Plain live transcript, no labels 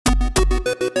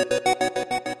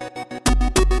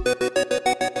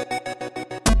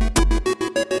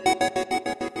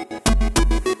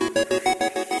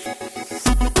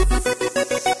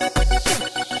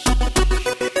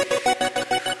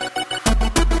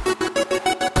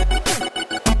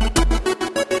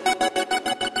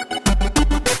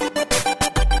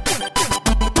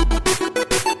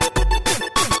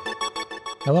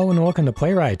welcome to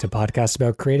Playwright, a podcast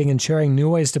about creating and sharing new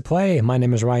ways to play. My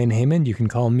name is Ryan Heyman. You can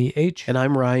call me H. And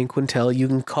I'm Ryan Quintel. You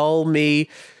can call me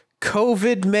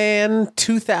COVID Man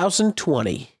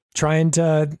 2020. Trying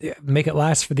to make it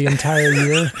last for the entire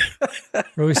year.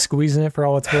 Really squeezing it for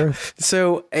all it's worth.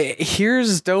 So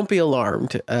don't be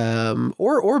alarmed,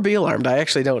 or be alarmed. I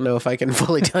actually don't know if I can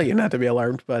fully tell you not to be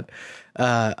alarmed, but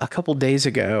a couple days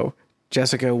ago,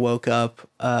 Jessica woke up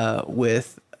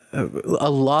with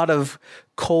a lot of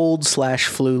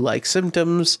cold/flu-like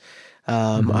symptoms.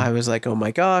 I was like, oh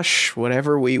my gosh,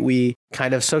 whatever. We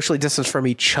kind of socially distanced from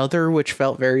each other, which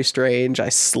felt very strange. I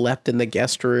slept in the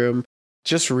guest room,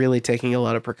 just really taking a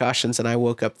lot of precautions. And I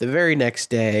woke up the very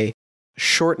next day,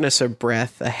 shortness of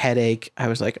breath, a headache. I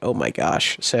was like, oh my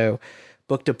gosh. So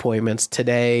booked appointments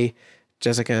today.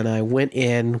 Jessica and I went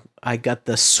in. I got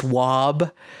the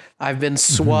swab. I've been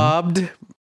swabbed,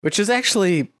 which is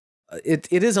actually,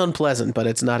 it is unpleasant, but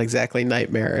it's not exactly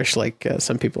nightmarish like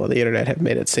some people on the internet have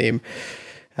made it seem.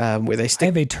 Where they I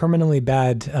have a terminally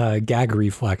bad gag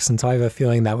reflex, and so I have a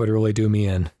feeling that would really do me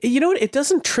in. You know what? It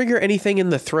doesn't trigger anything in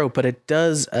the throat, but it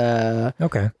does.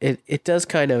 Okay. It does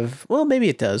kind of. Well, maybe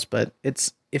it does, but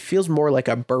it feels more like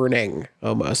a burning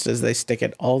almost as they stick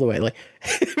it all the way, like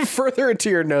further into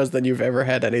your nose than you've ever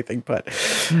had anything put.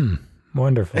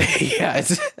 Wonderful. Yeah.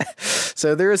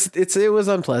 It was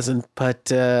unpleasant,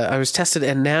 but I was tested,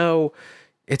 and now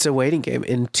it's a waiting game.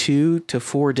 In 2 to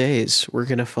 4 days, we're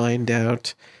going to find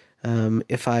out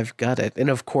if I've got it. And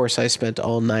of course, I spent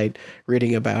all night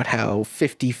reading about how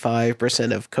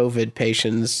 55% of COVID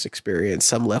patients experience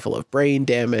some level of brain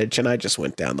damage, and I just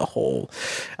went down the hole.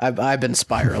 I've been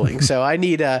spiraling. So I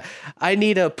need a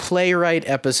Playwright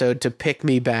episode to pick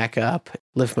me back up,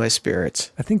 lift my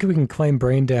spirits. I think we can claim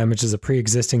brain damage as a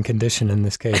pre-existing condition in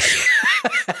this case.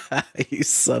 You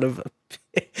son of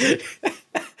a...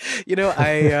 You know,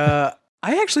 I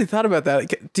actually thought about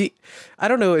that. I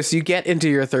don't know, as you get into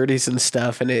your 30s and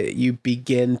stuff, and you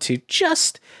begin to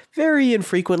just very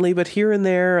infrequently, but here and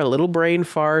there, a little brain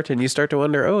fart, and you start to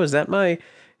wonder, oh, is that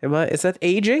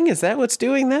aging? Is that what's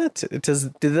doing that? Did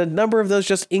the number of those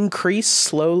just increase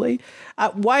slowly?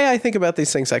 Why I think about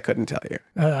these things, I couldn't tell you.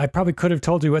 I probably could have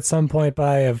told you at some point, but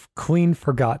I have clean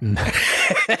forgotten.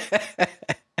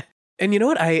 And you know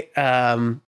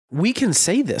what? We can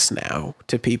say this now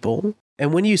to people.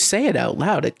 And when you say it out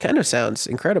loud, it kind of sounds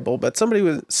incredible. But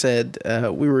somebody said,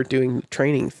 we were doing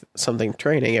training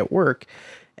at work.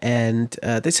 And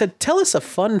they said, tell us a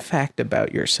fun fact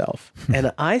about yourself.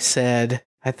 And I said,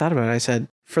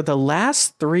 for the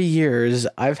last 3 years,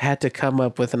 I've had to come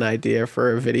up with an idea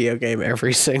for a video game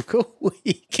every single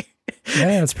week.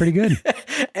 Yeah, that's pretty good.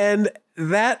 And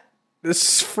that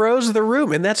froze the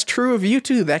room. And that's true of you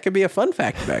too. That could be a fun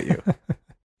fact about you.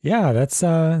 Yeah, that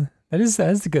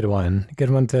is a good one. A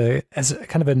good one to, as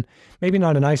kind of maybe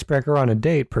not an icebreaker on a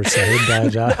date per se,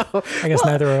 but no. I guess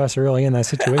neither of us are really in that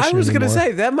situation I was going to anymore.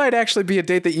 say, that might actually be a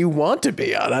date that you want to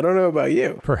be on. I don't know about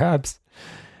you. Perhaps.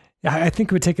 Yeah, I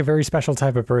think it would take a very special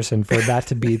type of person for that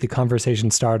to be the conversation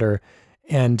starter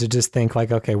and to just think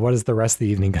like, okay, what is the rest of the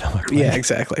evening going to look like? Yeah,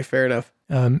 exactly. Fair enough.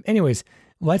 Anyways,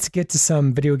 let's get to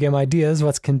some video game ideas.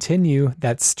 Let's continue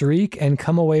that streak and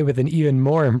come away with an even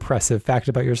more impressive fact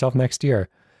about yourself next year.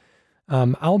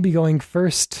 I'll be going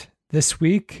first this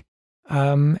week.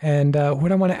 And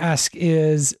what I want to ask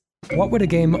is, what would a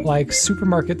game like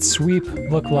Supermarket Sweep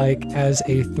look like as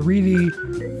a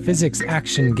 3D physics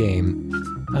action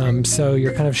game? So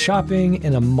you're kind of shopping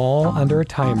in a mall under a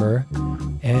timer,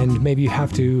 and maybe you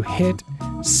have to hit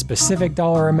specific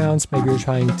dollar amounts. Maybe you're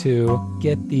trying to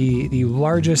get the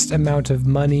largest amount of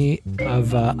money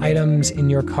of items in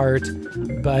your cart,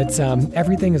 but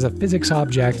everything is a physics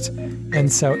object,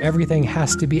 and so everything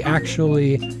has to be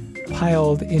actually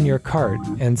piled in your cart.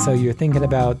 And so you're thinking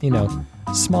about,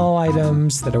 small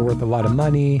items that are worth a lot of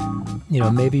money.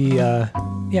 Maybe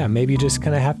you just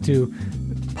kind of have to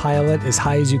pile it as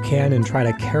high as you can and try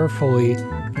to carefully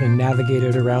navigate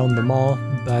it around the mall.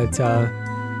 But,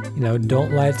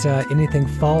 don't let anything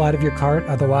fall out of your cart.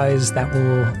 Otherwise, that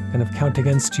will kind of count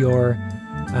against your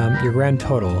grand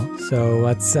total. So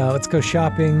let's go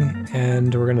shopping,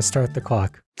 and we're going to start the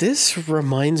clock. This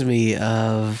reminds me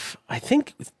of, I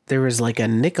think there was like a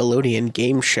Nickelodeon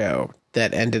game show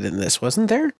that ended in this, wasn't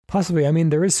there? Possibly. I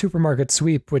mean, there is Supermarket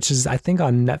Sweep, which is, I think,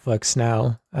 on Netflix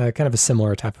now. Kind of a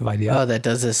similar type of idea. Oh, that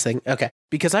does this thing. Okay.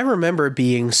 Because I remember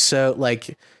being so,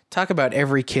 talk about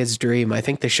every kid's dream. I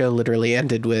think the show literally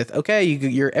ended with,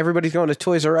 okay, everybody's going to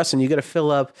Toys R Us and you got to fill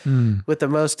up with the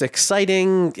most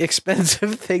exciting,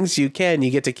 expensive things you can. You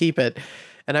get to keep it.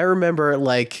 And I remember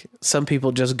some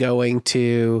people just going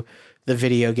to the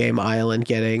video game aisle and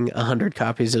getting 100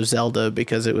 copies of Zelda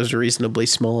because it was reasonably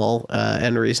small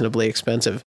and reasonably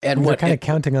expensive. And they're kind of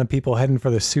counting on people heading for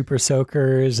the Super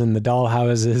Soakers and the doll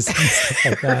houses and stuff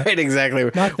like that. Right, exactly.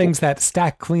 Not things that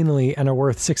stack cleanly and are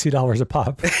worth $60 a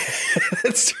pop.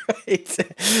 That's right.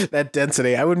 That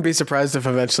density. I wouldn't be surprised if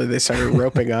eventually they started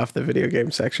roping off the video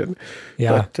game section.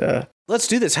 Yeah. But let's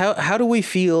do this. How do we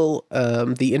feel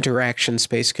the interaction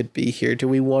space could be here? Do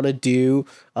we want to do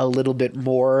a little bit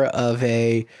more of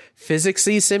a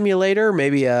physicsy simulator?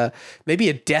 Maybe a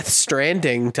Death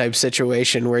Stranding type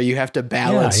situation where you have to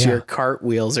balance your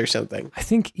cartwheels or something. I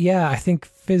think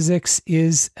physics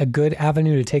is a good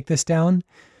avenue to take this down.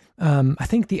 I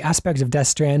think the aspect of Death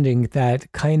Stranding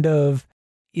that kind of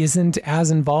isn't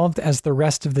as involved as the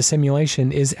rest of the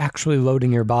simulation is actually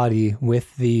loading your body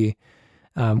with the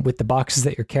boxes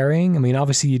that you're carrying. I mean,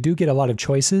 obviously you do get a lot of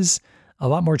choices, a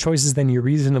lot more choices than you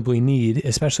reasonably need,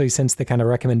 especially since the kind of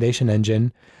recommendation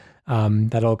engine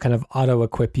that'll kind of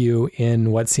auto-equip you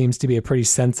in what seems to be a pretty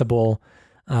sensible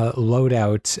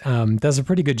loadout does a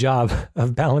pretty good job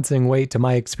of balancing weight to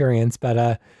my experience.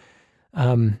 But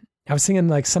I was thinking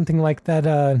like something like that,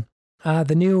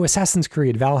 the new Assassin's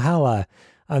Creed Valhalla,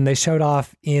 they showed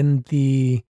off in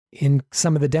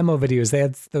some of the demo videos. They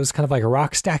had those kind of like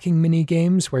rock stacking mini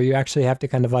games where you actually have to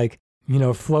kind of like,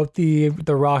 float the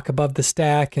rock above the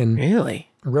stack and really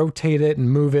rotate it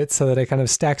and move it so that it kind of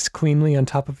stacks cleanly on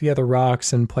top of the other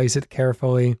rocks and place it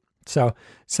carefully. So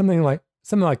something like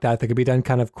that could be done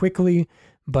kind of quickly,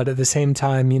 but at the same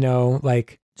time,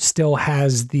 like still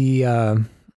has the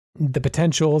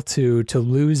potential to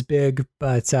lose big,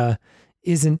 but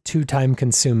isn't too time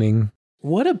consuming.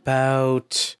 What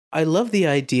about, I love the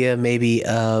idea maybe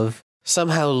of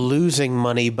somehow losing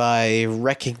money by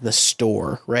wrecking the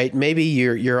store, right? Maybe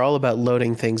you're all about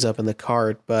loading things up in the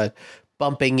cart, but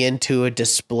bumping into a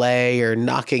display or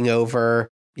knocking over,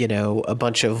 a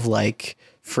bunch of like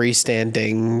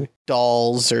freestanding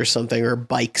dolls or something, or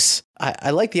bikes. I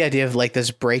like the idea of like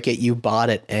this break it, you bought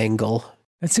it angle.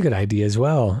 That's a good idea as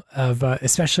well, of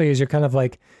especially as you're kind of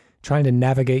like trying to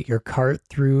navigate your cart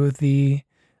through the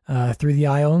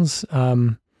aisles.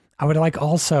 I would like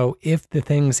also if the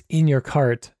things in your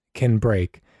cart can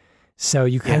break. So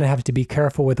you kind of have to be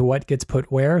careful with what gets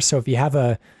put where. So if you have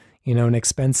an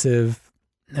expensive,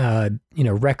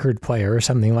 record player or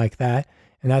something like that,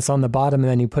 and that's on the bottom, and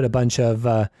then you put a bunch of,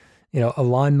 a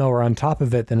lawnmower on top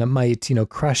of it, then it might,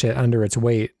 crush it under its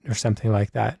weight or something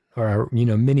like that. Or a,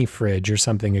 mini fridge or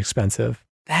something expensive.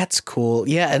 That's cool.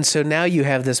 Yeah. And so now you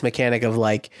have this mechanic of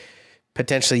like,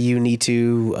 potentially you need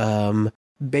to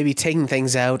maybe taking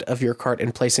things out of your cart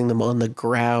and placing them on the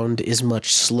ground is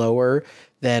much slower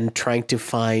than trying to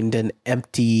find an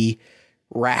empty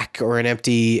rack or an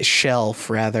empty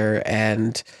shelf rather,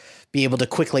 and be able to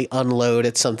quickly unload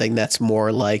at something that's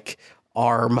more like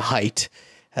arm height.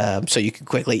 So you can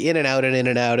quickly in and out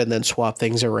and then swap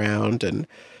things around. And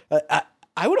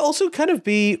I would also kind of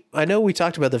I know we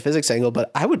talked about the physics angle,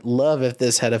 but I would love if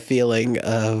this had a feeling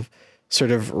of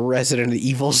sort of Resident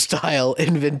Evil style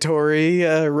inventory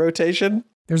rotation.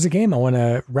 There's a game I want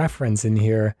to reference in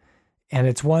here, and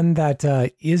it's one that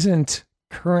isn't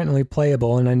currently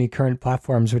playable in any current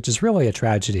platforms, which is really a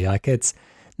tragedy. Like, it's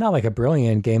not like a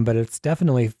brilliant game, but it's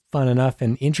definitely fun enough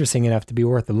and interesting enough to be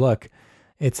worth a look.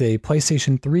 It's a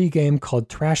PlayStation 3 game called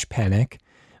Trash Panic,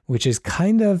 which is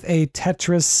kind of a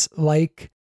Tetris-like,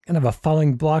 kind of a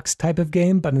falling blocks type of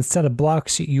game, but instead of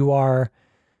blocks, you are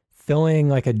filling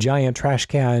like a giant trash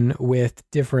can with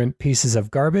different pieces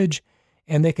of garbage,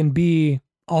 and they can be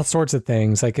all sorts of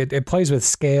things. Like it plays with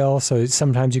scale, so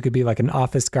sometimes you could be like an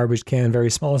office garbage can, very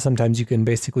small. Sometimes you can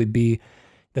basically be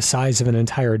the size of an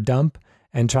entire dump,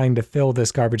 and trying to fill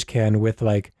this garbage can with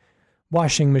like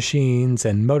washing machines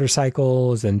and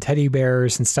motorcycles and teddy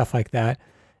bears and stuff like that,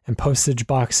 and postage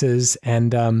boxes.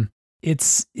 And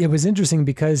it was interesting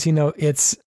because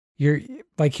you're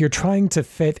trying to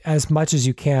fit as much as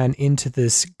you can into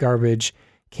this garbage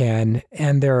can,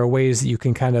 and there are ways that you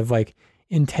can kind of like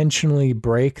intentionally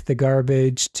break the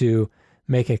garbage to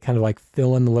make it kind of like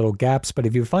fill in the little gaps. But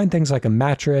if you find things like a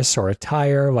mattress or a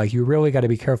tire, like you really got to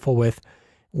be careful with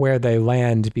where they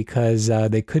land, because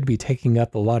they could be taking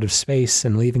up a lot of space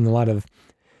and leaving a lot of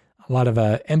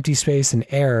empty space and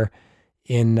air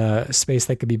in space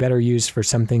that could be better used for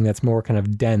something that's more kind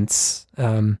of dense.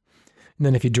 And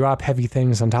then if you drop heavy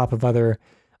things on top of other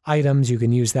items, you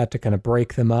can use that to kind of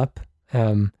break them up.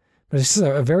 But it's just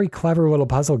a very clever little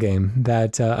puzzle game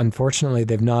that unfortunately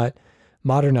they've not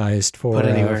modernized for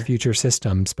future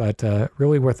systems, but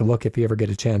really worth a look if you ever get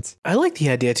a chance. I like the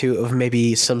idea too of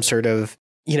maybe some sort of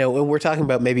when we're talking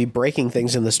about maybe breaking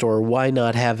things in the store, why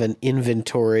not have an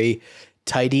inventory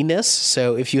tidiness?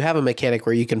 So if you have a mechanic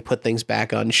where you can put things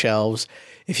back on shelves,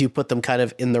 if you put them kind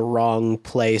of in the wrong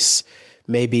place,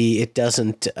 maybe it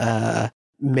doesn't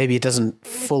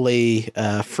fully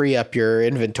free up your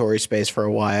inventory space for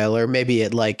a while, or maybe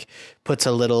it like puts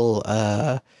a little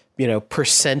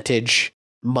percentage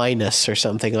minus or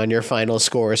something on your final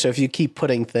score. So if you keep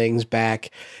putting things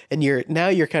back and you're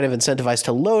kind of incentivized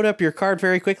to load up your cart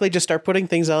very quickly, just start putting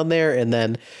things on there. And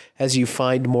then as you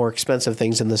find more expensive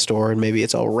things in the store, and maybe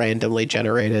it's all randomly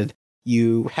generated,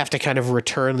 you have to kind of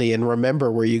return and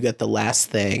remember where you got the last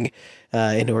thing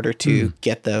in order to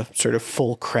get the sort of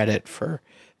full credit for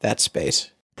that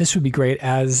space. This would be great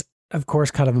as, of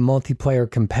course, kind of a multiplayer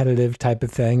competitive type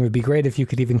of thing. It would be great if you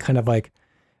could even kind of like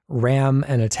ram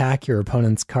and attack your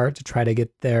opponent's cart to try to get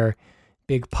their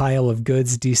big pile of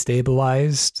goods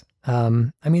destabilized.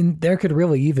 I mean, there could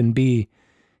really even be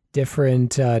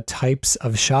different types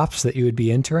of shops that you would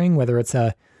be entering, whether it's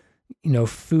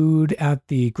food at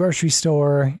the grocery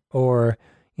store, or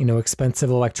expensive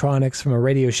electronics from a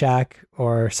Radio Shack,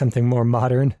 or something more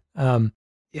modern.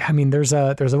 I mean, there's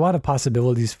a lot of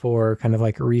possibilities for kind of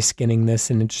like reskinning this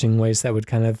in interesting ways that would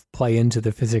kind of play into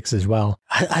the physics as well.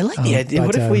 I like the idea.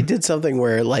 What if we did something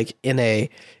where like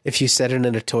if you set it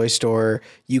in a toy store,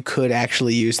 you could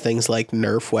actually use things like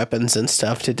Nerf weapons and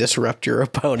stuff to disrupt your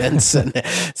opponents. And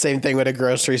same thing with a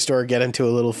grocery store, get into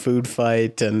a little food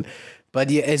fight. But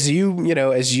as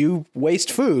you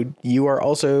waste food, you are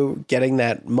also getting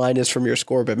that minus from your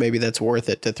score, but maybe that's worth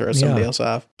it to throw somebody else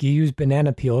off. You use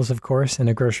banana peels, of course, in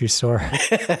a grocery store.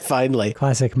 Finally.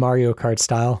 Classic Mario Kart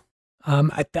style.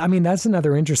 I mean, that's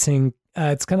another interesting,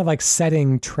 it's kind of like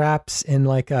setting traps in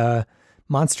like a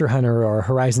Monster Hunter or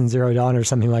Horizon Zero Dawn or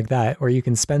something like that, where you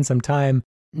can spend some time.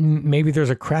 Maybe there's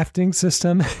a crafting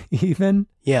system even.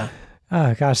 Yeah.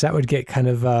 Oh, gosh, that would get kind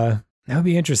of... that would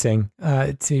be interesting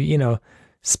to,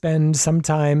 spend some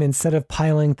time instead of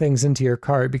piling things into your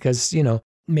cart, because,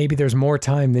 maybe there's more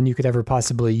time than you could ever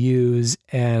possibly use.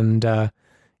 And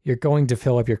you're going to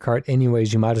fill up your cart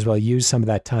anyways. You might as well use some of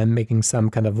that time making some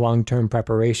kind of long-term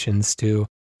preparations to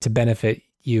benefit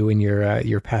you in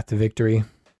your path to victory.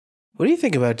 What do you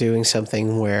think about doing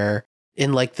something where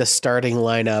in like the starting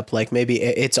lineup, like maybe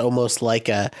it's almost like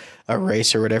a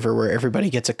race or whatever, where everybody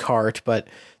gets a cart, but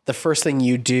the first thing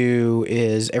you do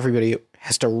is everybody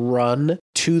has to run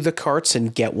to the carts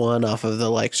and get one off of the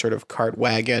like sort of cart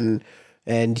wagon.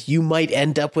 And you might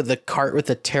end up with a cart with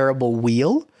a terrible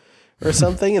wheel or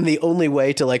something. And the only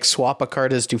way to like swap a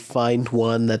cart is to find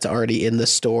one that's already in the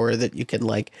store that you can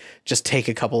like just take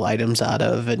a couple items out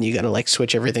of, and you got to like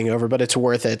switch everything over, but it's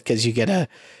worth it because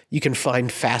you can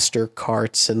find faster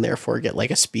carts and therefore get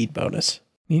like a speed bonus.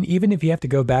 I mean, even if you have to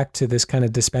go back to this kind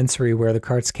of dispensary where the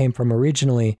carts came from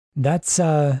originally, that's,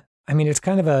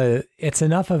 it's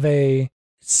enough of a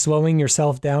slowing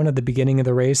yourself down at the beginning of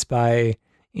the race by,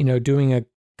 doing a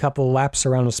couple laps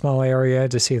around a small area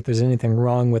to see if there's anything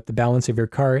wrong with the balance of your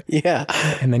cart. Yeah.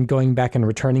 And then going back and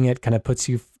returning it kind of puts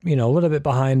you, a little bit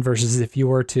behind, versus if you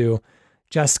were to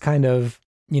just kind of,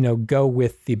 go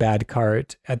with the bad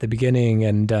cart at the beginning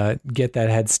and get that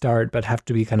head start, but have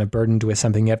to be kind of burdened with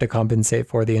something you have to compensate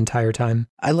for the entire time.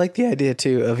 I like the idea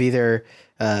too of either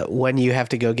when you have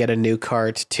to go get a new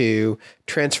cart to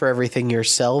transfer everything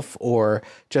yourself, or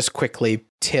just quickly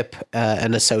tip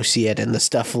an associate and the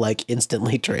stuff like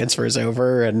instantly transfers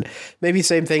over. And maybe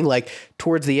same thing, like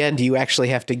towards the end, you actually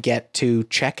have to get to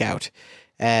checkout,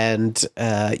 and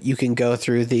you can go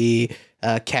through the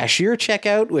cashier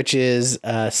checkout, which is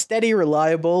steady,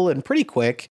 reliable, and pretty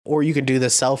quick. Or you can do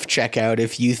the self-checkout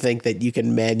if you think that you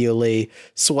can manually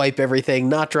swipe everything,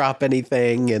 not drop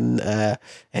anything,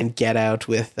 and get out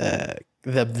with the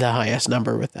highest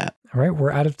number with that. All right,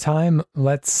 we're out of time.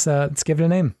 Let's give it a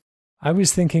name. I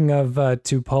was thinking of,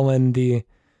 to pull in the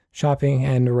shopping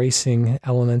and racing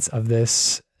elements of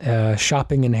this,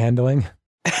 shopping and handling.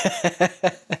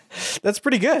 That's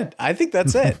pretty good. I think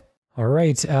that's it. All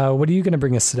right. What are you going to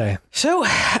bring us today? So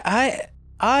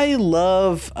I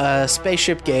love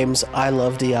spaceship games. I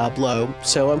love Diablo.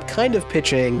 So I'm kind of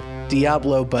pitching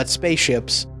Diablo, but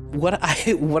spaceships. What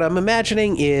I'm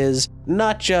imagining is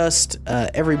not just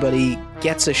everybody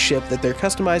gets a ship that they're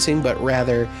customizing, but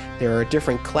rather there are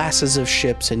different classes of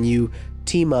ships, and you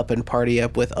team up and party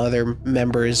up with other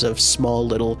members of small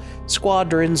little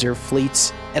squadrons or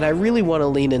fleets. And I really want to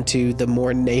lean into the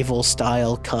more naval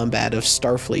style combat of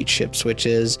Starfleet ships, which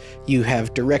is you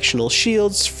have directional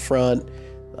shields, front,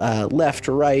 left,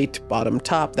 right, bottom,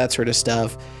 top, that sort of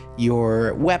stuff.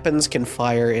 Your weapons can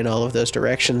fire in all of those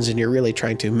directions, and you're really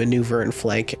trying to maneuver and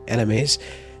flank enemies.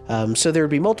 So there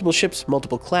would be multiple ships,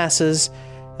 multiple classes,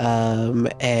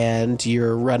 and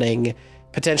you're running,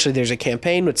 potentially there's a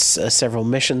campaign with several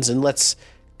missions, and let's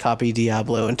copy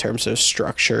Diablo in terms of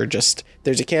structure. Just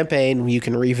there's a campaign, you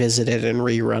can revisit it and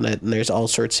rerun it, and there's all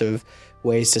sorts of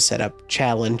ways to set up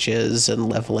challenges and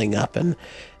leveling up, and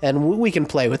we can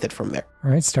play with it from there.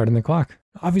 All right, starting the clock.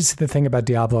 Obviously, the thing about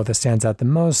Diablo that stands out the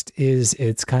most is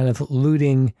its kind of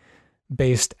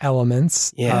looting-based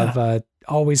elements of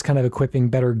always kind of equipping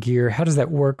better gear. How does that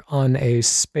work on a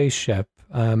spaceship?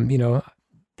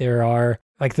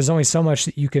 There's only so much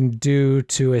that you can do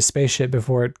to a spaceship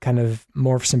before it kind of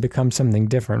morphs and becomes something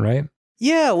different, right?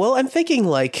 Yeah, well, I'm thinking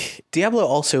like Diablo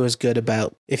also is good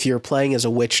about if you're playing as a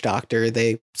witch doctor,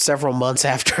 they several months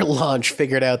after launch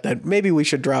figured out that maybe we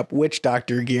should drop witch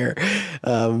doctor gear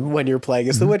when you're playing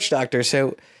as the witch doctor.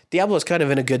 So Diablo is kind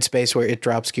of in a good space where it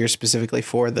drops gear specifically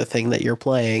for the thing that you're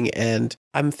playing. And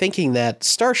I'm thinking that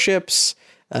starships,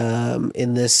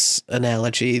 in this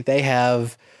analogy, they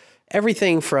have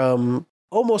everything from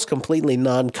almost completely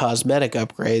non-cosmetic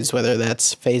upgrades, whether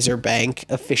that's phaser bank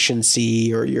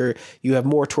efficiency or you have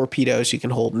more torpedoes you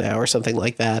can hold now or something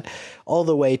like that, all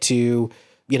the way to,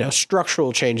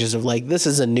 structural changes of like, this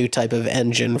is a new type of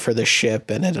engine for the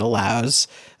ship and it allows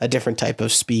a different type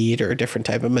of speed or a different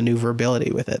type of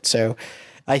maneuverability with it. So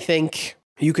I think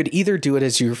you could either do it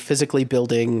as you're physically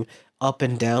building up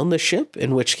and down the ship,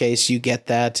 in which case you get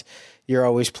that you're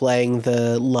always playing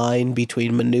the line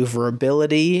between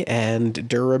maneuverability and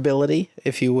durability,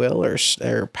 if you will,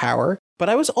 or power. But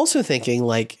I was also thinking,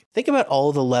 think about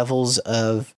all the levels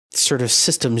of sort of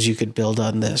systems you could build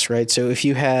on this, right? So if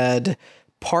you had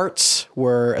parts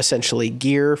were essentially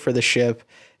gear for the ship,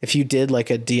 if you did like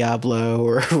a Diablo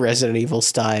or Resident Evil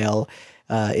style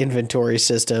inventory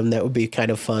system, that would be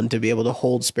kind of fun to be able to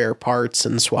hold spare parts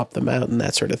and swap them out and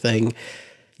that sort of thing.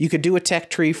 You could do a tech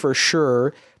tree for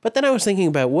sure. But then I was thinking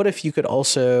about what if you could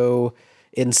also,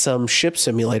 in some ship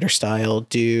simulator style,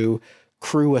 do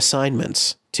crew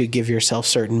assignments to give yourself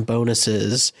certain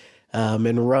bonuses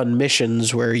and run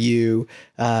missions where you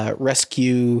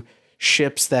rescue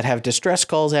ships that have distress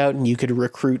calls out, and you could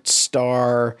recruit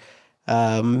star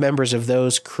members of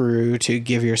those crew to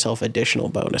give yourself additional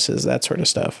bonuses, that sort of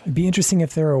stuff. It'd be interesting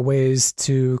if there are ways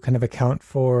to kind of account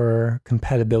for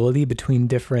compatibility between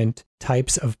different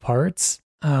types of parts.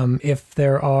 If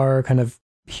there are kind of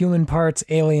human parts,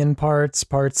 alien parts,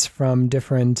 parts from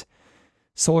different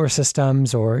solar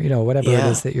systems, or, whatever it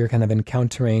is that you're kind of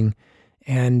encountering,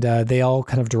 and they all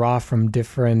kind of draw from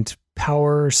different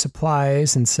power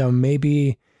supplies. And so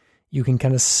maybe you can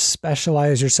kind of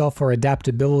specialize yourself for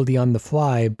adaptability on the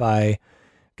fly by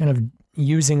kind of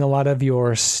using a lot of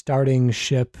your starting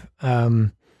ship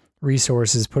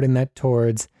resources, putting that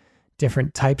towards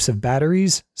different types of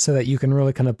batteries so that you can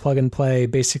really kind of plug and play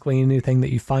basically anything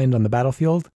that you find on the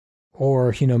battlefield.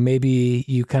 Or, maybe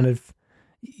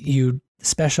you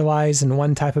specialize in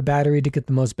one type of battery to get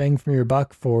the most bang from your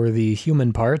buck for the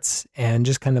human parts, and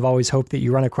just kind of always hope that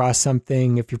you run across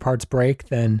something. If your parts break,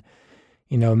 then,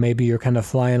 maybe you're kind of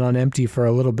flying on empty for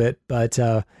a little bit, but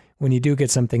when you do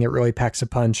get something, it really packs a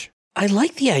punch. I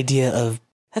like the idea of,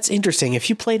 that's interesting. If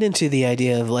you played into the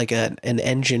idea of like an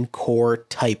engine core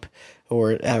type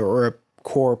or a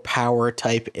core power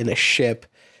type in a ship,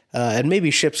 and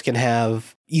maybe ships can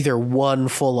have either one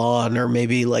full on or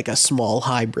maybe like a small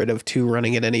hybrid of two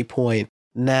running at any point.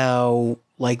 Now,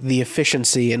 like the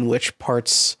efficiency in which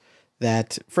parts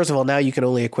that, first of all, now you can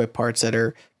only equip parts that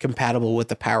are compatible with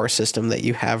the power system that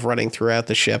you have running throughout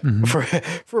the ship.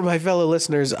 For my fellow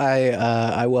listeners,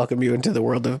 I welcome you into the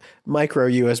world of micro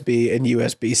USB and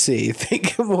USB-C.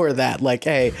 Think more of that, like,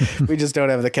 hey, we just don't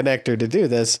have the connector to do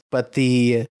this. But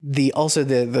the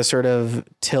sort of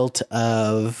tilt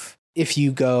of, if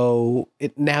you go,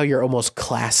 now you're almost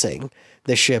classing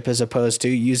the ship as opposed to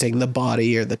using the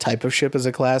body or the type of ship as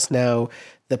a class. Now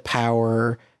the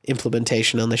power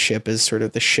implementation on the ship is sort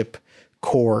of the ship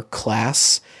core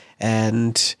class,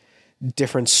 and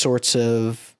different sorts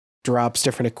of drops,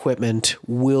 different equipment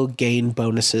will gain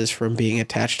bonuses from being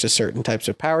attached to certain types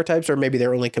of power types, or maybe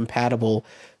they're only compatible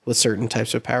with certain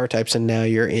types of power types. And now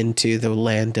you're into the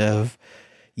land of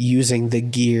using the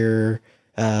gear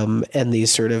and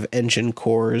these sort of engine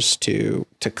cores to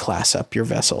class up your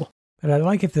vessel. But I'd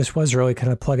like if this was really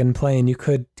kind of plug and play, and you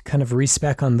could kind of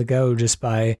respec on the go just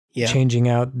by changing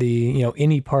out the,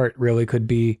 any part really could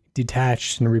be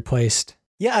detached and replaced.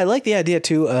 Yeah, I like the idea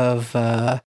too of,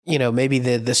 maybe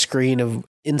the screen of,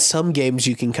 in some games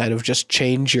you can kind of just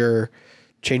change your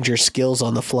skills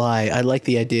on the fly. I like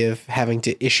the idea of having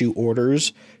to issue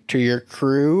orders to your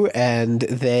crew and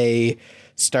they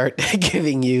start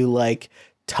giving you like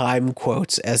time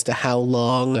quotes as to how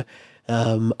long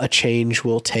a change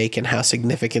will take and how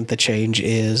significant the change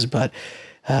is. But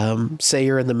say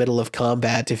you're in the middle of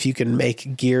combat, if you can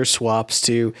make gear swaps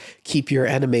to keep your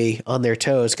enemy on their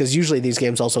toes, because usually these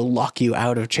games also lock you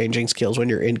out of changing skills when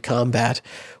you're in combat.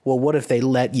 Well, what if they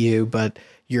let you, but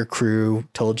your crew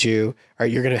told you, all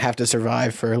right, you're going to have to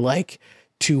survive for like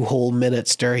 2 whole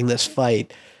minutes during this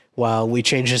fight while we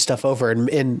change this stuff over.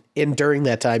 And during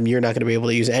that time, you're not going to be able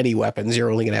to use any weapons. You're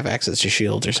only going to have access to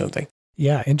shields or something.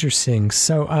 Yeah, interesting.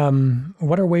 So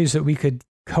what are ways that we could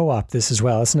co-op this as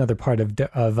well? That's another part of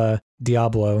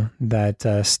Diablo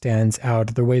that stands out.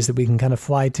 Are there ways that we can kind of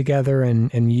fly together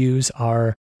and use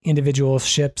our individual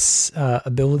ships'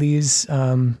 abilities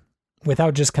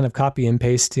without just kind of copy and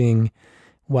pasting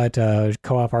what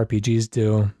co-op RPGs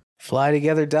do? Fly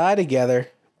together, die together.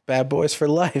 Bad boys for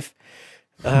life.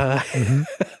 That's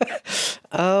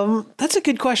a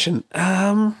good question.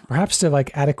 Perhaps to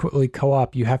like adequately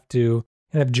co-op, you have to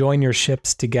kind of join your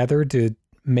ships together to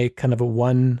make kind of a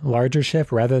one larger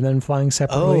ship rather than flying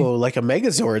separately. Oh, like a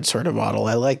Megazord sort of model.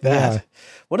 I like that. Yeah.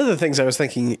 One of the things I was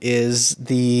thinking is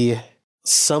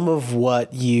some of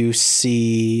what you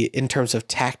see in terms of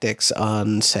tactics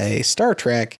on, say, Star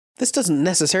Trek. This doesn't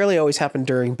necessarily always happen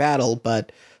during battle,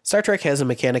 but Star Trek has a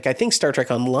mechanic. I think Star Trek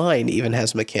Online even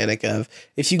has a mechanic of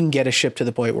if you can get a ship to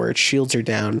the point where its shields are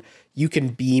down, you can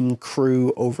beam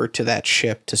crew over to that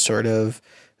ship to sort of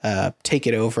take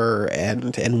it over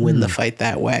and win the fight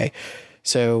that way.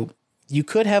 So you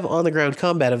could have on the ground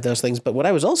combat of those things. But what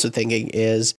I was also thinking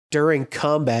is during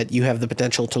combat, you have the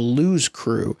potential to lose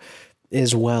crew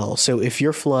as well. So if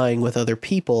you're flying with other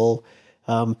people,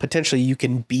 potentially you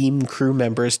can beam crew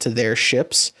members to their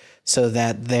ships so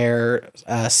that their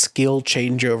skill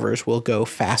changeovers will go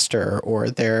faster,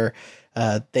 or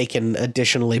they can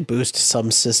additionally boost some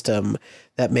system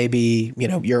that maybe,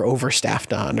 you're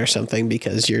overstaffed on or something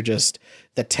because you're just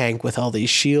the tank with all these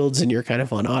shields and you're kind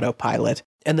of on autopilot.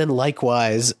 And then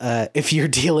likewise, if you're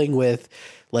dealing with,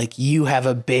 like, you have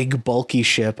a big bulky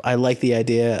ship, I like the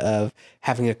idea of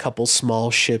having a couple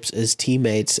small ships as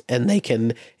teammates, and they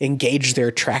can engage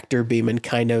their tractor beam and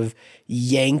kind of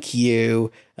yank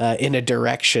you in a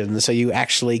direction. So you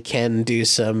actually can do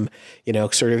some,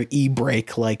 sort of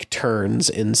e-brake like turns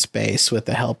in space with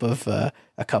the help of a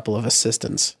couple of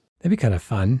assistants. That'd be kind of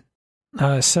fun.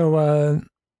 So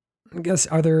I guess,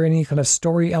 are there any kind of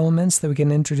story elements that we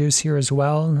can introduce here as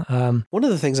well? One of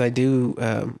the things I do,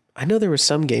 I know there was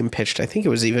some game pitched, I think it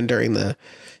was even during the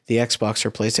Xbox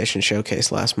or PlayStation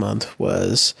showcase last month,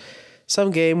 was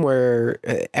some game where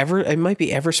it might be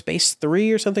Everspace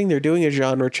 3 or something. They're doing a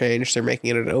genre change. They're making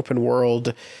it an open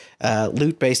world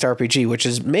loot-based RPG, which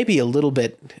is maybe a little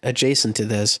bit adjacent to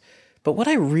this. But what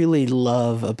I really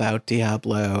love about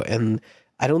Diablo, and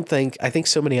I think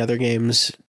so many other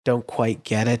games don't quite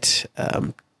get it,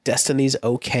 Destiny's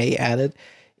okay at it,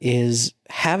 is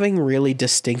having really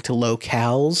distinct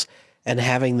locales and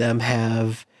having them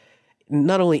have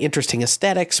not only interesting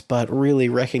aesthetics, but really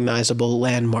recognizable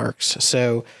landmarks.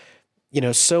 So,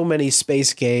 so many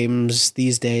space games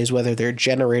these days, whether they're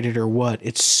generated or what,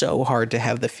 it's so hard to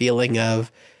have the feeling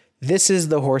of, this is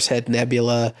the Horsehead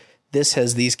Nebula, this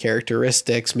has these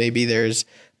characteristics, maybe there's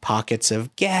pockets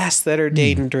of gas that are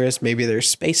dangerous, maybe there's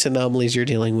space anomalies you're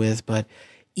dealing with, but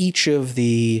each of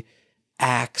the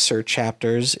acts or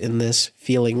chapters in this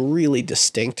feeling really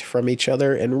distinct from each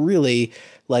other and really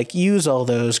like use all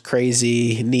those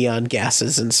crazy neon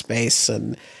gases in space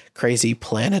and crazy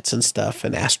planets and stuff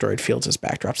and asteroid fields as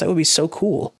backdrops. That would be so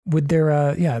cool. Would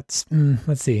there, let's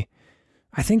see.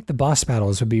 I think the boss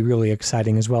battles would be really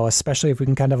exciting as well, especially if we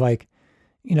can kind of like,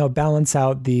 balance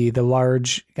out the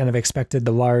large kind of expected,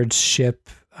 the large ship,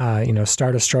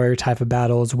 Star Destroyer type of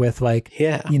battles with like,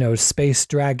 space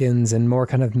dragons and more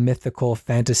kind of mythical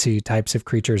fantasy types of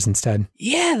creatures instead.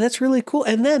 Yeah, that's really cool.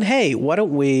 And then, hey, why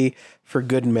don't we, for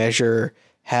good measure,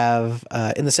 have,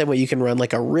 in the same way you can run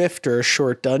like a rift or a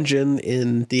short dungeon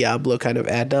in Diablo kind of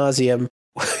ad nauseum,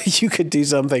 you could do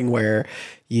something where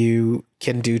you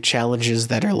can do challenges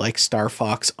that are like Star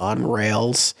Fox on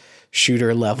rails,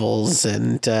 shooter levels,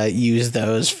 and use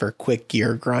those for quick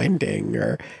gear grinding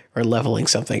or leveling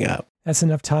something up. That's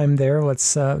enough time there.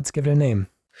 Let's give it a name.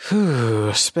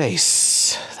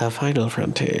 Space, the final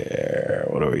frontier.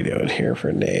 What are we doing here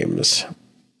for names?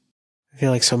 I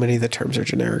feel like so many of the terms are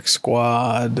generic.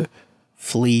 Squad,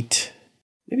 fleet.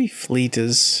 Maybe fleet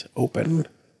is open.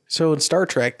 So in Star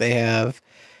Trek, they have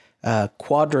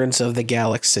quadrants of the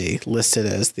galaxy listed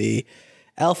as the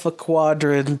Alpha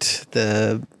Quadrant,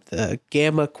 the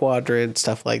Gamma Quadrant,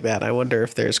 stuff like that. I wonder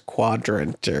if there's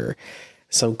quadrant or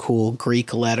some cool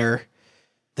Greek letter.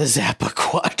 The Zappa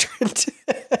Quadrant.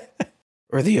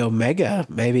 Or the Omega.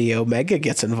 Maybe Omega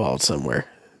gets involved somewhere.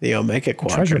 The Omega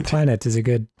Quadrant. Treasure Planet is a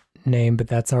good name, but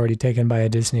that's already taken by a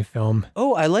Disney film.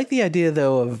 Oh, I like the idea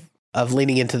though of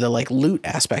leaning into the like loot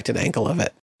aspect and angle of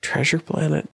it. Treasure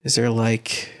Planet. Is there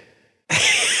like?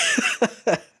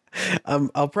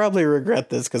 I'll probably regret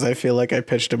this because I feel like I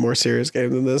pitched a more serious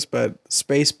game than this, but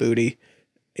Space Booty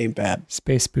ain't bad.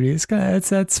 Space Booty,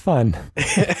 that's fun.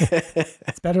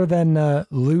 It's better than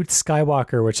Loot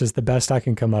Skywalker, which is the best I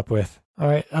can come up with. All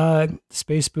right,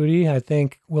 Space Booty, I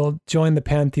think will join the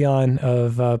pantheon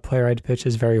of playwright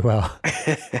pitches very well.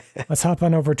 Let's hop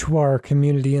on over to our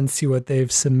community and see what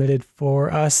they've submitted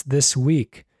for us this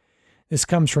week. This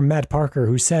comes from Matt Parker,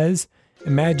 who says,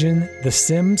 imagine The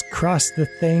Sims cross the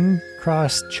Thing,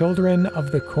 cross Children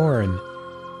of the Corn.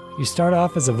 You start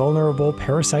off as a vulnerable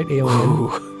parasite alien.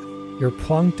 Ooh. You're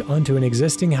plunked onto an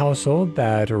existing household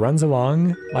that runs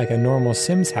along like a normal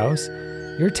Sims house.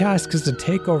 Your task is to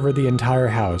take over the entire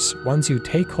house. Once you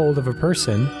take hold of a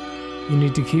person, you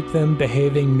need to keep them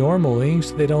behaving normally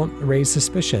so they don't raise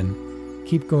suspicion.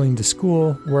 Keep going to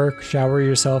school, work, shower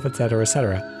yourself, etc.,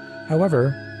 etc.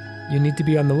 However, you need to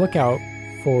be on the lookout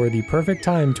for the perfect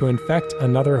time to infect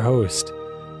another host.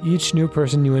 Each new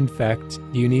person you infect,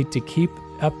 you need to keep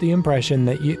up the impression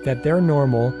that they're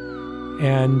normal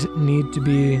and need to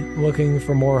be looking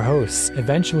for more hosts.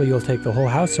 Eventually, you'll take the whole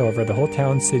house over, the whole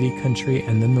town, city, country,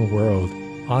 and then the world.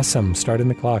 Awesome. Starting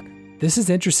the clock. This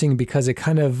is interesting because it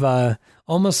kind of,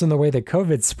 almost in the way that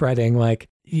COVID's spreading, like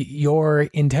your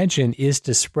intention is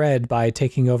to spread by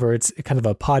taking over. It's kind of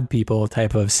a pod people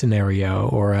type of scenario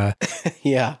or a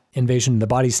invasion of the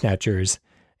body snatchers.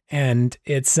 And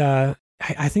it's, I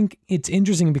think it's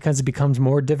interesting because it becomes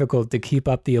more difficult to keep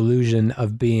up the illusion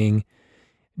of being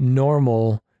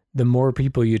normal the more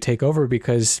people you take over,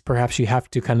 because perhaps you have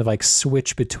to kind of like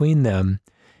switch between them.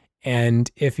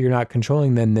 And if you're not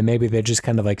controlling them, then maybe they just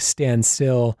kind of like stand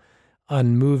still,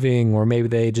 unmoving, or maybe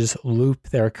they just loop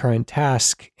their current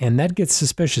task. And that gets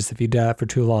suspicious if you do that for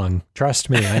too long. Trust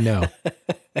me, I know.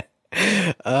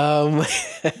 I'm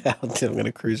going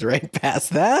to cruise right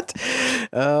past that.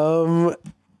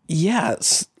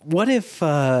 Yes. What if,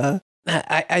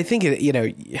 I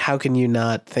think, how can you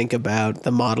not think about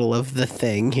the model of The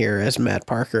Thing here as Matt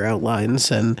Parker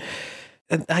outlines? And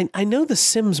I know The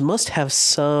Sims must have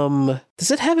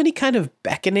does it have any kind of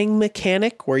beckoning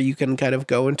mechanic where you can kind of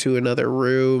go into another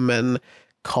room and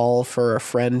call for a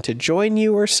friend to join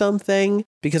you or something?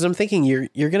 Because I'm thinking you're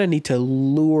going to need to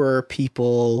lure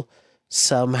people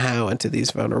somehow into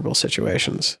these vulnerable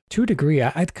situations. To a degree,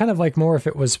 I'd kind of like more if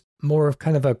it was more of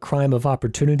kind of a crime of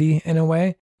opportunity in a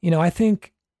way. I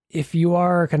think if you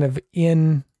are kind of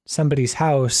in somebody's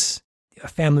house, a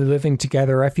family living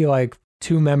together, I feel like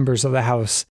two members of the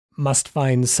house must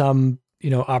find some,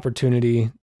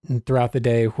 opportunity throughout the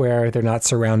day where they're not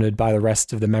surrounded by the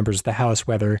rest of the members of the house,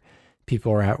 whether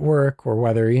people are at work or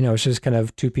whether, it's just kind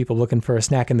of two people looking for a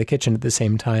snack in the kitchen at the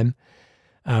same time.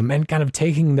 And kind of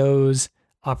taking those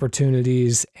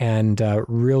opportunities and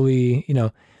really,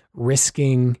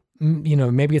 risking,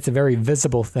 maybe it's a very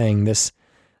visible thing.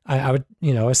 I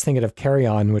was thinking of Carry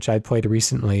On, which I played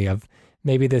recently, of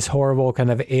maybe this horrible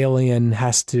kind of alien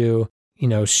has to,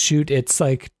 shoot its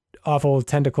like awful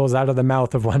tentacles out of the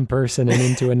mouth of one person and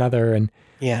into another. And,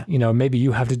 maybe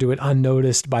you have to do it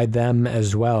unnoticed by them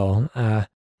as well. So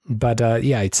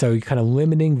kind of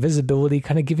limiting visibility,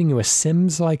 kind of giving you a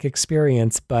Sims-like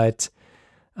experience, but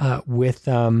with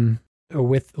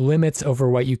limits over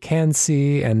what you can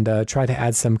see, and try to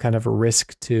add some kind of a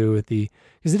risk to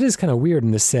because it is kind of weird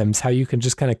in The Sims how you can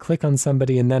just kind of click on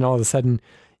somebody and then all of a sudden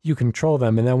you control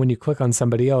them. And then when you click on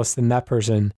somebody else, then that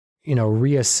person,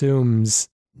 reassumes,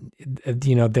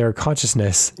 their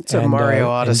consciousness. It's a Mario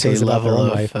Odyssey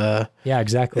level of, yeah,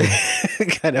 exactly.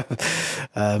 kind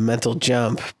of mental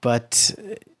jump. But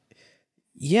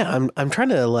yeah, I'm trying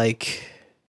to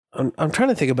I'm trying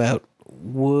to think about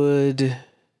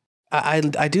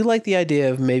I do like the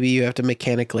idea of maybe you have to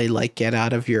mechanically get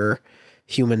out of your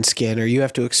human skin, or you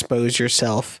have to expose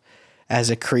yourself as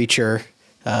a creature.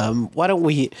 Why don't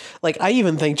we, I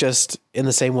even think, just in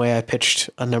the same way I pitched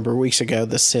a number of weeks ago,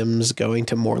 The Sims going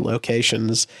to more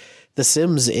locations, The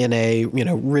Sims in a,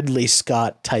 Ridley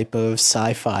Scott type of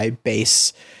sci-fi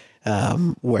base,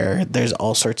 where there's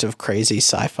all sorts of crazy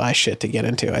sci-fi shit to get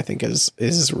into, I think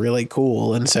is really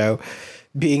cool. And so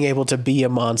being able to be a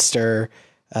monster,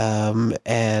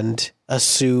 and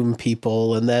assume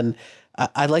people. And then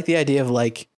I like the idea of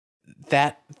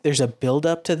that there's a build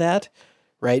up to that,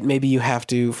 right? Maybe you have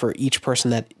to, for each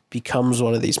person that becomes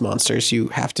one of these monsters, you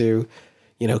have to,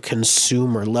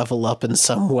 consume or level up in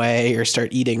some way or start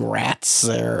eating rats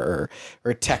or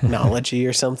technology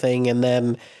or something. And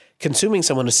then consuming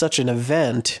someone is such an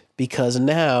event because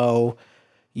now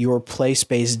your play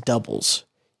space doubles.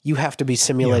 You have to be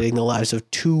simulating the lives of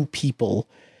two people,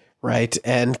 right?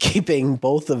 And keeping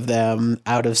both of them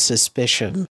out of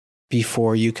suspicion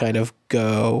before you kind of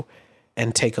go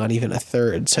and take on even a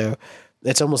third. So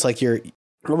it's almost like you're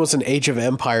almost an Age of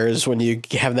Empires when you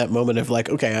have that moment of like,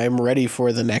 okay, I'm ready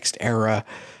for the next era.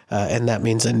 And that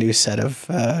means a new set of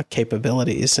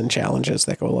capabilities and challenges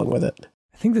that go along with it.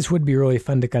 I think this would be really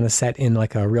fun to kind of set in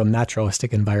like a real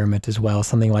naturalistic environment as well,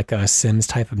 something like a Sims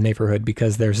type of neighborhood,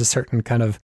 because there's a certain kind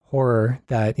of horror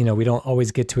that, we don't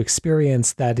always get to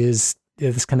experience that is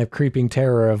this kind of creeping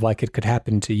terror of like it could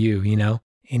happen to you,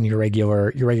 in your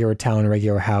regular town,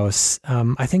 regular house.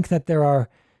 I think that there are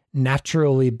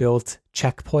naturally built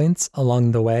checkpoints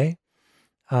along the way,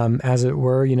 as it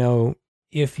were.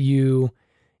 If you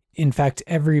infect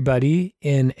everybody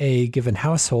in a given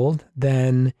household,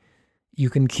 then you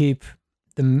can keep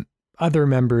the other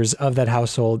members of that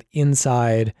household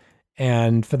inside,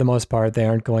 and for the most part, they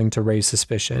aren't going to raise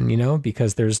suspicion,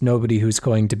 because there's nobody who's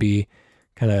going to be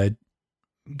kind of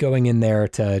going in there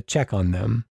to check on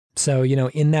them. So,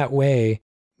 in that way,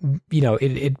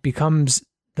 it becomes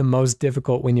the most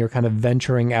difficult when you're kind of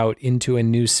venturing out into a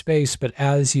new space. But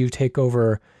as you take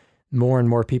over more and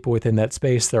more people within that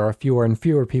space, there are fewer and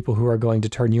fewer people who are going to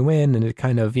turn you in, and it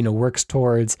kind of, works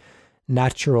towards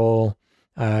natural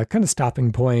kind of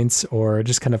stopping points, or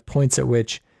just kind of points at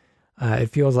which it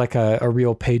feels like a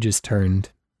real page is turned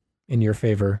in your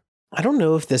favor. I don't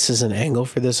know if this is an angle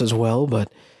for this as well,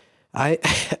 but I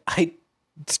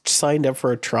signed up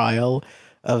for a trial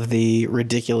of the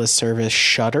ridiculous service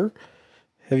Shudder.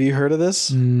 Have you heard of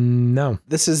this? No.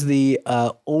 This is the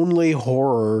only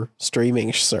horror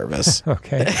streaming service.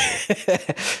 Okay.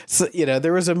 So,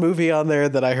 there was a movie on there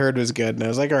that I heard was good, and I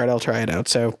was like, all right, I'll try it out.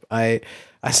 So I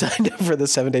signed up for the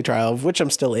 7-day trial, of which I'm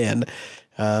still in.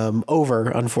 Over,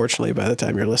 unfortunately, by the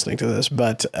time you're listening to this.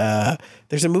 But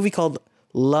there's a movie called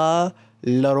La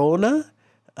Llorona,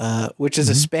 which is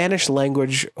a Spanish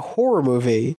language horror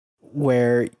movie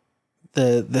where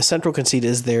the central conceit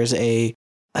is there's a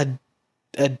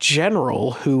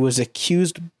general who was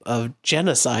accused of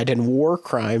genocide and war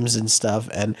crimes and stuff.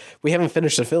 And we haven't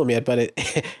finished the film yet, but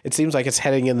it seems like it's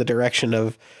heading in the direction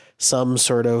of some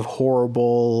sort of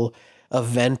horrible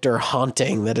event or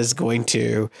haunting that is going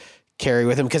to carry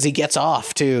with him, because he gets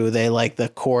off too.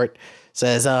 The court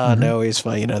says, no, he's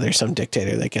fine. There's some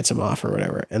dictator that gets him off or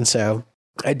whatever. And so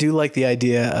I do like the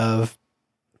idea of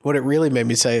what it really made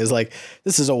me say is like,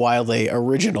 this is a wildly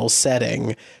original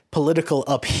setting, political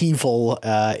upheaval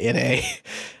in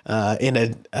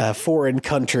a foreign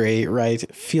country,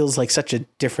 right? Feels like such a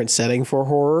different setting for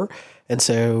horror. And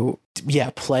so, yeah,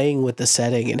 playing with the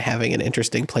setting and having an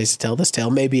interesting place to tell this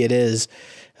tale. Maybe it is,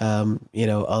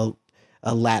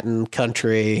 a Latin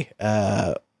country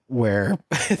where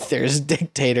there's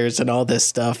dictators and all this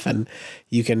stuff, and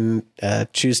you can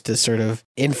choose to sort of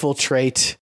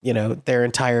infiltrate, their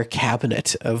entire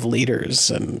cabinet of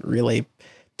leaders and really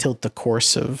tilt the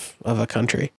course of a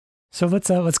country. So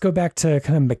let's go back to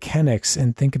kind of mechanics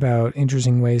and think about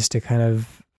interesting ways to kind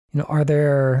of, are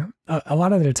there a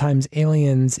lot of the times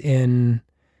aliens in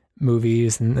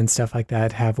movies and stuff like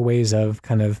that have ways of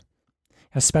kind of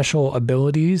special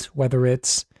abilities, whether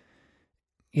it's,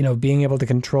 being able to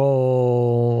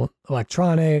control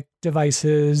electronic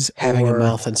devices, having a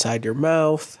mouth inside your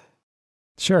mouth.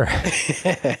 Sure.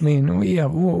 I mean, yeah,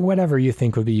 whatever you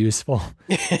think would be useful.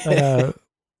 But,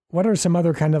 what are some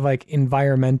other kind of like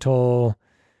environmental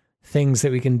things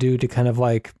that we can do to kind of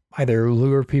like either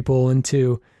lure people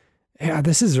into,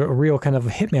 this is a real kind of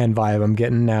Hitman vibe I'm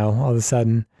getting now all of a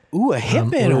sudden. Ooh, a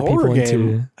Hitman horror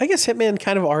game. I guess Hitman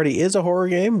kind of already is a horror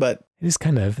game, but it is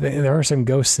kind of. There are some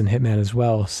ghosts in Hitman as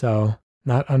well, so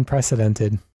not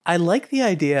unprecedented. I like the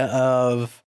idea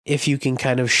of if you can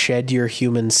kind of shed your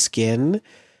human skin,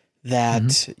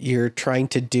 that you're trying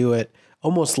to do it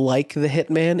almost like the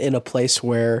Hitman in a place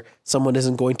where someone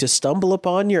isn't going to stumble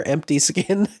upon your empty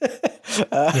skin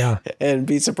and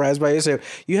be surprised by you. So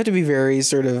you have to be very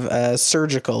sort of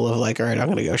surgical of like, all right, I'm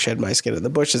going to go shed my skin in the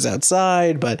bushes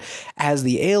outside. But as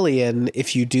the alien,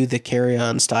 if you do the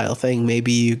Carry-On style thing,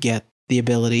 maybe you get the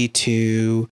ability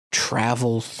to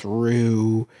travel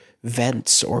through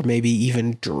vents or maybe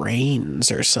even drains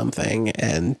or something.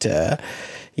 And,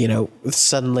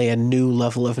 suddenly a new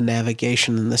level of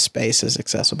navigation in the space is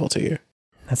accessible to you.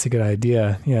 That's a good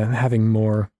idea. Yeah, having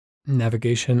more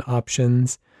navigation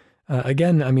options.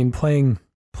 Again, I mean, playing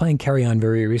Carry-On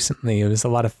very recently, it was a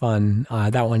lot of fun.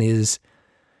 That one is,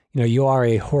 you are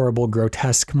a horrible,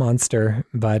 grotesque monster,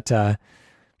 but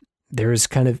there's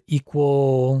kind of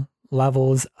equal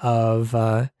levels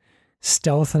of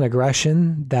stealth and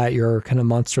aggression that your kind of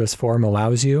monstrous form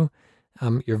allows you.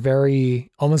 You're very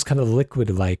almost kind of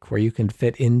liquid-like, where you can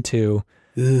fit into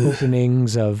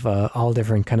openings of all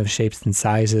different kind of shapes and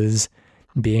sizes,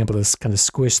 being able to kind of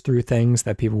squish through things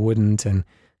that people wouldn't, and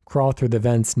crawl through the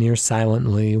vents near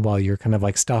silently while you're kind of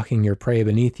like stalking your prey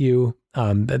beneath you.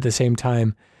 At the same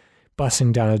time,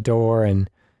 busting down a door and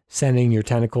sending your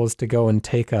tentacles to go and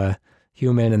take a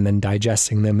human and then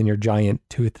digesting them in your giant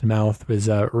toothed mouth was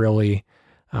really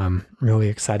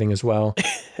exciting as well.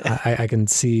 I can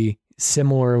see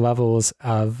similar levels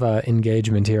of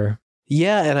engagement here.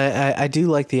 Yeah, and I do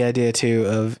like the idea too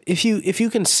of if you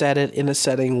can set it in a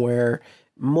setting where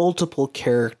multiple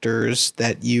characters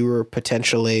that you are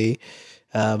potentially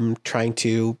trying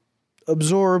to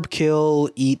absorb, kill,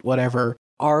 eat, whatever,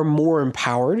 are more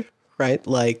empowered, right?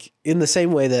 Like in the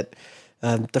same way that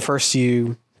the first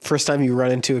time you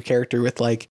run into a character with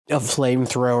like a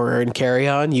flamethrower and Carry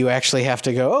On, you actually have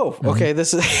to go, oh, okay,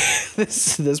 this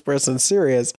is this person's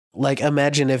serious. Like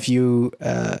imagine if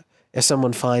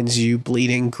someone finds you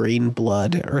bleeding green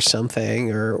blood or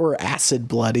something, or acid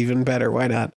blood, even better. Why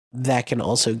not? That can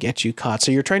also get you caught.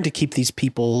 So you're trying to keep these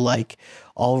people like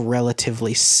all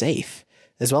relatively safe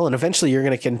as well. And eventually you're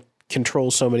going to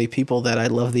control so many people that I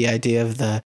love the idea of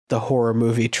the horror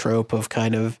movie trope of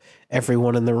kind of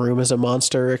everyone in the room is a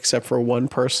monster except for one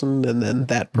person. And then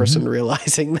that person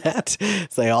realizing that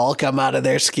so they all come out of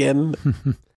their skin.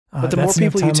 But the more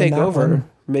people you take over,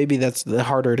 maybe that's the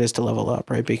harder it is to level up,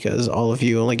 right? Because all of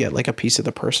you only get like a piece of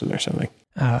the person or something.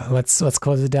 Let's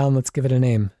close it down. Let's give it a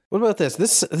name. What about this?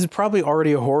 This is probably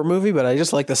already a horror movie, but I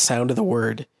just like the sound of the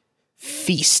word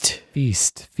feast.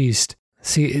 Feast.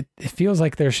 See, it feels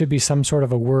like there should be some sort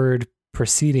of a word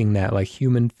preceding that, like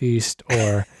human feast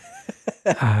or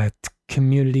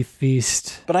community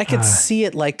feast. But I could see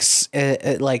it like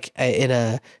in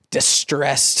a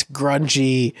distressed,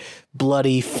 grungy,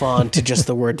 bloody font to just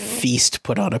the word feast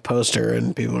put on a poster,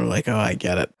 and people are like, oh, I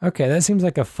get it. Okay, that seems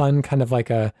like a fun kind of like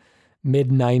a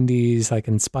mid-90s, like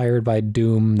inspired by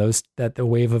Doom, the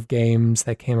wave of games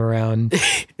that came around.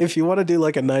 If you want to do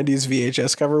like a 90s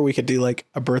VHS cover, we could do like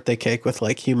a birthday cake with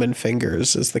like human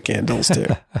fingers as the candles too.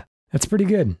 That's pretty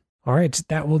good. All right,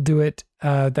 that will do it.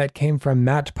 That came from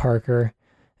Matt Parker.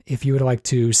 If you would like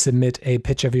to submit a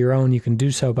pitch of your own, you can do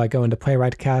so by going to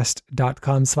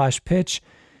playwrightcast.com/pitch.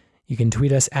 You can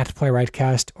tweet us at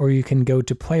playwrightcast, or you can go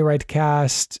to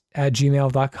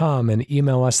playwrightcast@gmail.com and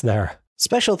email us there.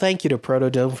 Special thank you to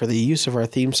Protodome for the use of our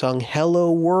theme song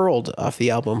Hello World off the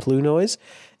album Blue Noise.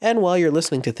 And while you're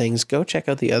listening to things, go check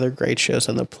out the other great shows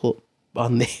on the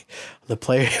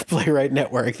Playwright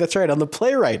Network. That's right, on the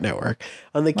Playwright Network.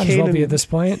 On the Might as well be at this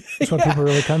point. That's what people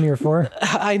really come here for.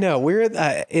 I know we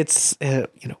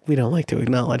don't like to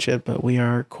acknowledge it, but we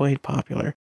are quite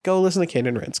popular. Go listen to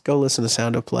Canon Rinse. Go listen to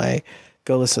Sound of Play.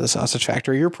 Go listen to Sausage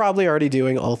Factory. You're probably already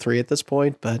doing all three at this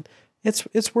point, but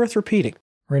it's worth repeating.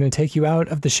 We're going to take you out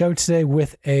of the show today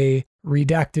with a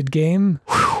redacted game,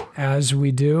 as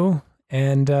we do.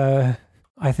 And I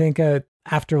think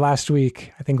after last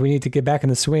week, I think we need to get back in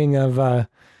the swing of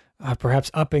perhaps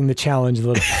upping the challenge a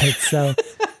little bit. So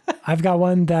I've got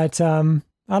one that,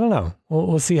 I don't know.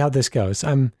 We'll see how this goes.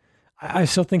 I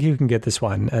still think you can get this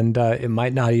one, and it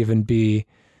might not even be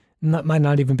a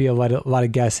lot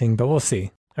of guessing, but we'll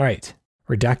see. All right.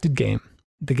 Redacted game.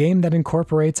 The game that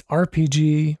incorporates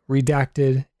RPG,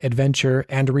 redacted, adventure,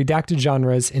 and redacted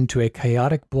genres into a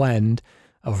chaotic blend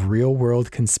of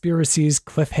real-world conspiracies,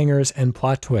 cliffhangers, and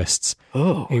plot twists.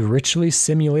 Oh. A richly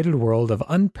simulated world of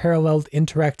unparalleled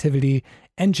interactivity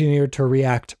engineered to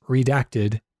react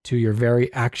redacted to your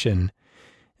every action.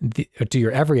 The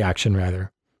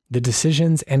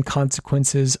decisions and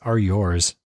consequences are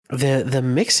yours. The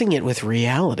mixing it with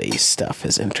reality stuff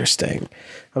is interesting.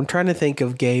 I'm trying to think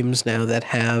of games now that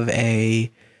have a,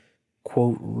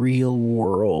 quote, real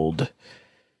world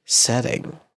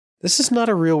setting. This is not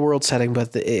a real world setting,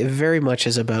 but it very much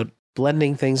is about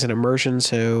blending things in immersion.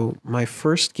 So my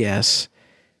first guess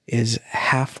is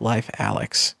Half-Life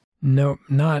Alyx. No,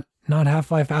 not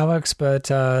Half-Life Alyx, but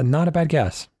not a bad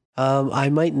guess. I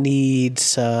might need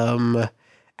some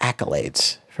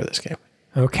accolades for this game.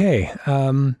 Okay.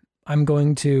 I'm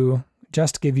going to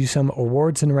just give you some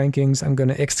awards and rankings. I'm going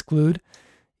to exclude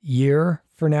year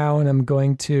for now, and I'm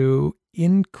going to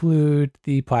include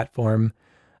the platform,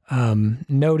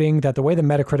 noting that the way the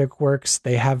Metacritic works,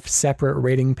 they have separate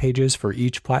rating pages for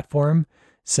each platform.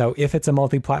 So if it's a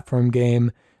multi-platform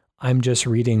game, I'm just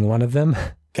reading one of them.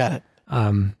 Got it.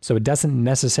 So it doesn't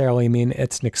necessarily mean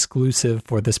it's an exclusive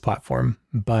for this platform.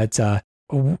 But,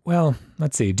 well,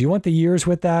 let's see. Do you want the years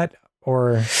with that,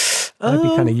 or might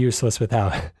be kind of useless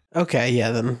without? Okay,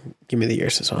 yeah, then give me the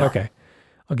years as well. Okay.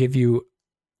 I'll give you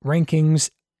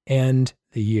rankings and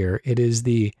the year. It is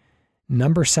the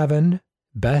number 7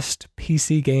 best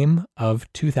PC game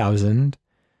of 2000,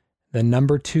 the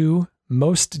number 2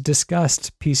 most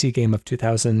discussed PC game of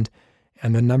 2000,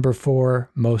 and the number 4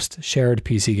 most shared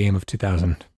PC game of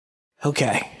 2000.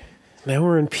 Okay, now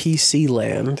we're in PC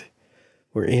land.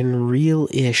 We're in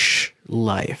real-ish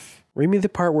life. Read me the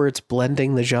part where it's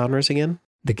blending the genres again.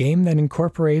 The game that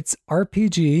incorporates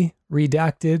RPG,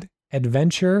 redacted,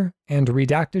 adventure, and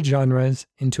redacted genres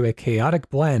into a chaotic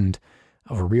blend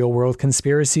of real-world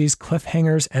conspiracies,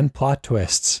 cliffhangers, and plot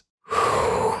twists.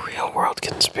 Real-world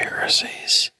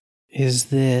conspiracies. Is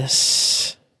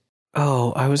this...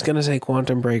 Oh, I was going to say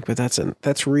Quantum Break, but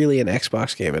that's really an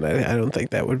Xbox game, and I don't think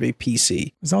that would be PC.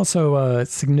 It was also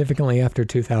significantly after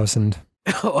 2000.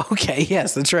 Oh, okay.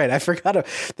 Yes, that's right. I forgot.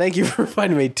 Thank you for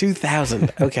reminding me.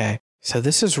 2000. Okay. So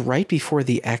this is right before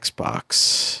the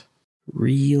Xbox.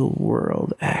 Real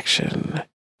world action.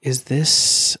 Is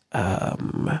this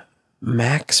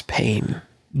Max Payne?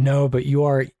 No, but you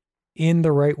are in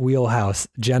the right wheelhouse,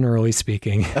 generally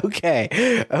speaking.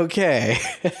 Okay.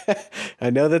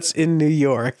 I know that's in New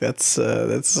York. I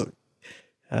think,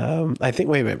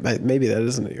 wait a minute, maybe that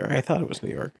isn't New York. I thought it was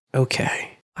New York.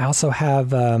 Okay. I also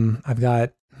have, I've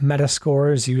got meta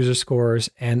scores, user scores,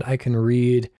 and I can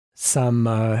read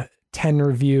some 10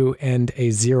 review and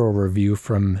a 0 review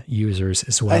from users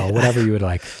as well, whatever you would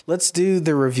like. Let's do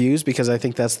the reviews, because I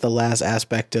think that's the last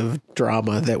aspect of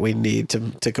drama that we need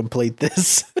to complete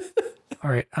this. All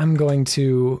right, I'm going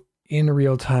to, in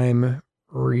real time,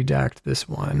 redact this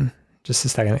one. Just a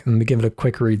second, let me give it a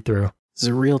quick read through. This is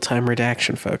a real-time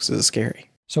redaction, folks. This is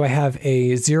scary. So I have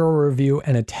a 0 review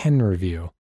and a 10 review.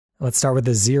 Let's start with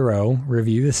the 0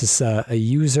 review. This is a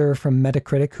user from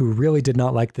Metacritic who really did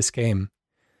not like this game,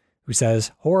 who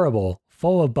says, horrible,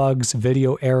 full of bugs,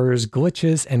 video errors,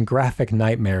 glitches, and graphic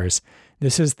nightmares.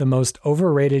 This is the most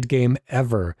overrated game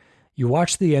ever. You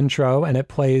watch the intro and it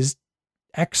plays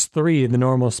X3 the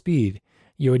normal speed.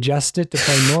 You adjust it to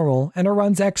play normal and it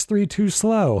runs X3 too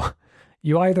slow.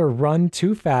 You either run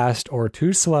too fast or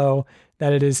too slow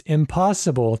that it is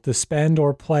impossible to spend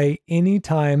or play any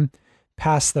time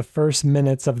past the first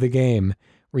minutes of the game.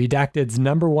 Redacted's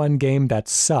number 1 game that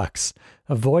sucks.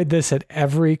 Avoid this at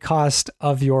every cost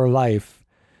of your life.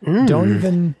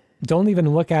 Don't even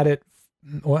look at it.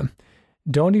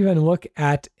 Don't even look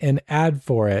at an ad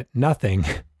for it. Nothing.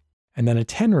 And then a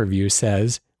 10 review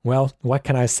says, well, what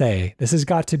can I say? This has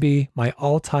got to be my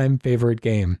all-time favorite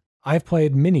game. I've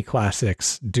played many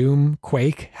classics, Doom,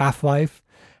 Quake, Half-Life.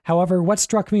 However, what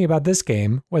struck me about this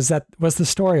game was the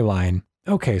storyline.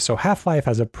 Okay, so Half-Life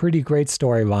has a pretty great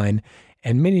storyline,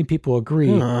 and many people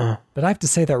agree, but I have to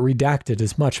say that Redacted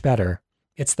is much better.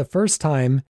 It's the first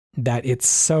time that it's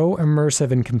so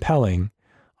immersive and compelling.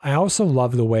 I also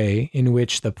love the way in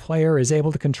which the player is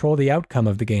able to control the outcome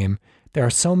of the game. There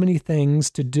are so many things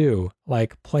to do,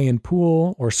 like playing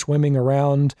pool or swimming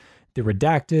around the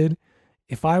Redacted.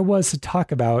 If I was to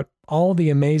talk about all the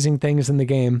amazing things in the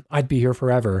game, I'd be here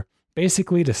forever.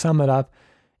 Basically, to sum it up,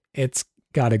 it's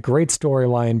got a great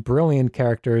storyline, brilliant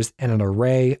characters, and an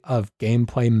array of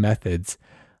gameplay methods.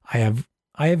 I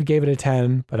have gave it a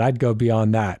 10, but I'd go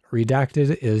beyond that.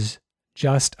 Redacted is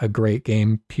just a great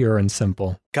game, pure and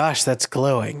simple. Gosh, that's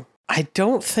glowing. I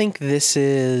don't think this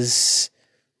is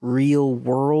real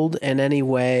world in any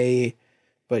way,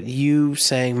 but you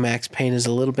saying Max Payne is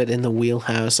a little bit in the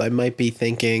wheelhouse. I might be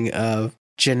thinking of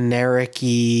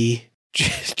generic-y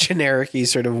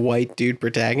sort of white dude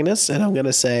protagonist, and I'm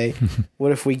gonna say,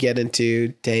 what if we get into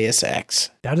Deus Ex?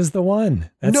 That is the one.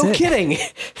 That's no it. Kidding.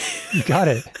 You got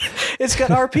it. It's got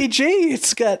RPG.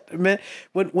 It's got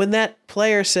when that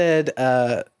player said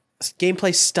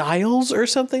gameplay styles or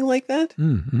something like that.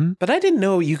 Mm-hmm. But I didn't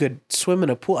know you could swim in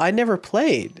a pool. I never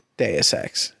played Deus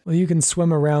Ex. Well, you can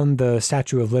swim around the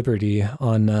Statue of Liberty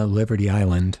on Liberty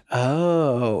Island.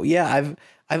 Oh yeah,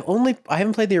 I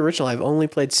haven't played the original. I've only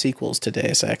played sequels to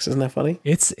Deus Ex. Isn't that funny?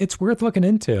 It's worth looking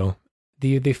into.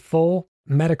 The full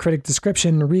Metacritic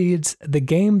description reads, the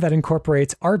game that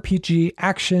incorporates RPG,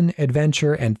 action,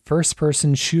 adventure, and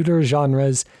first-person shooter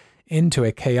genres into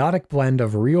a chaotic blend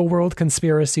of real-world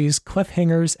conspiracies,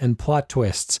 cliffhangers, and plot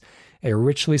twists. A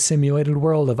richly simulated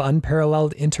world of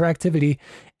unparalleled interactivity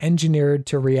engineered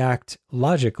to react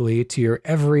logically to your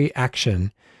every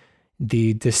action.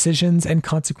 The decisions and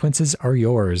consequences are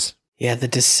yours. Yeah, the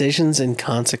decisions and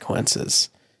consequences.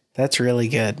 That's really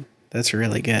good. That's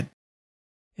really good.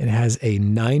 It has a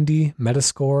 90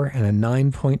 Metascore and a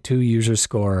 9.2 user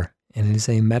score, and it is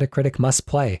a Metacritic must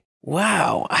play.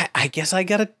 Wow. I guess I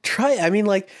got to try it. I mean,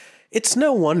 like, it's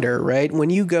no wonder, right?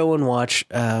 When you go and watch,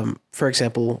 for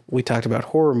example, we talked about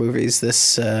horror movies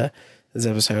this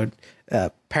episode,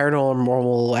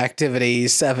 Paranormal Activity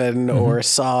 7 or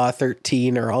Saw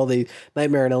 13 or all the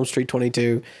Nightmare on Elm Street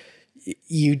 22.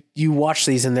 You watch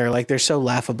these and they're so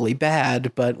laughably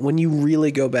bad, but when you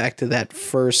really go back to that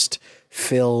first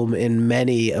film in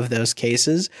many of those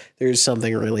cases, there's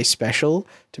something really special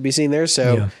to be seen there.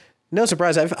 So no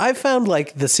surprise. I've found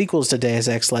like the sequels to Deus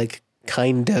Ex like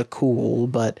kinda cool,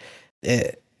 but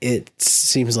it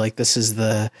seems like this is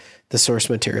the source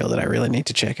material that I really need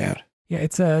to check out. Yeah,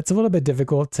 it's a little bit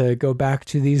difficult to go back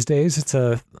to these days.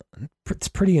 It's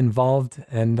pretty involved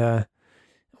and a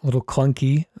little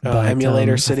clunky. But,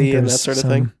 Emulator City and that sort of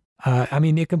thing. I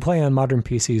mean, it can play on modern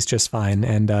PCs just fine,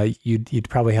 and you'd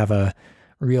probably have a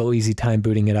real easy time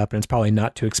booting it up, and it's probably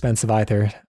not too expensive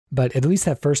either. But at least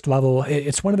that first level,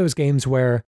 it's one of those games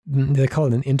where they call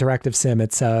it an interactive sim.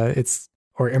 It's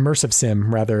or immersive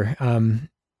sim rather.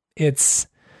 It's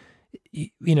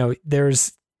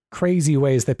there's crazy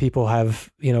ways that people have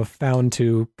found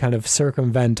to kind of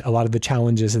circumvent a lot of the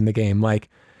challenges in the game, like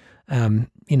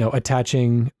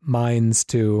attaching mines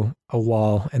to a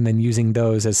wall and then using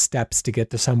those as steps to get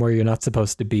to somewhere you're not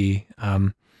supposed to be.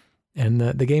 And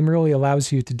the game really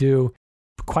allows you to do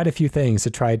quite a few things to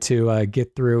try to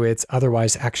get through its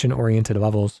otherwise action-oriented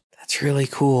levels. That's really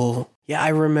cool. Yeah, I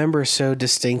remember so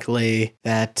distinctly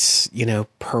that,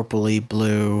 purpley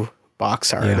blue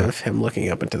box art of him looking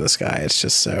up into the sky. It's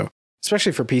just so,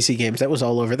 especially for PC games, that was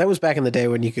all over. That was back in the day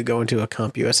when you could go into a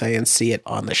CompUSA and see it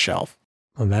on the shelf.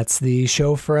 Well, that's the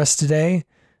show for us today.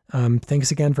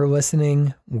 Thanks again for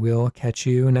listening. We'll catch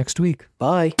you next week.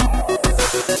 Bye.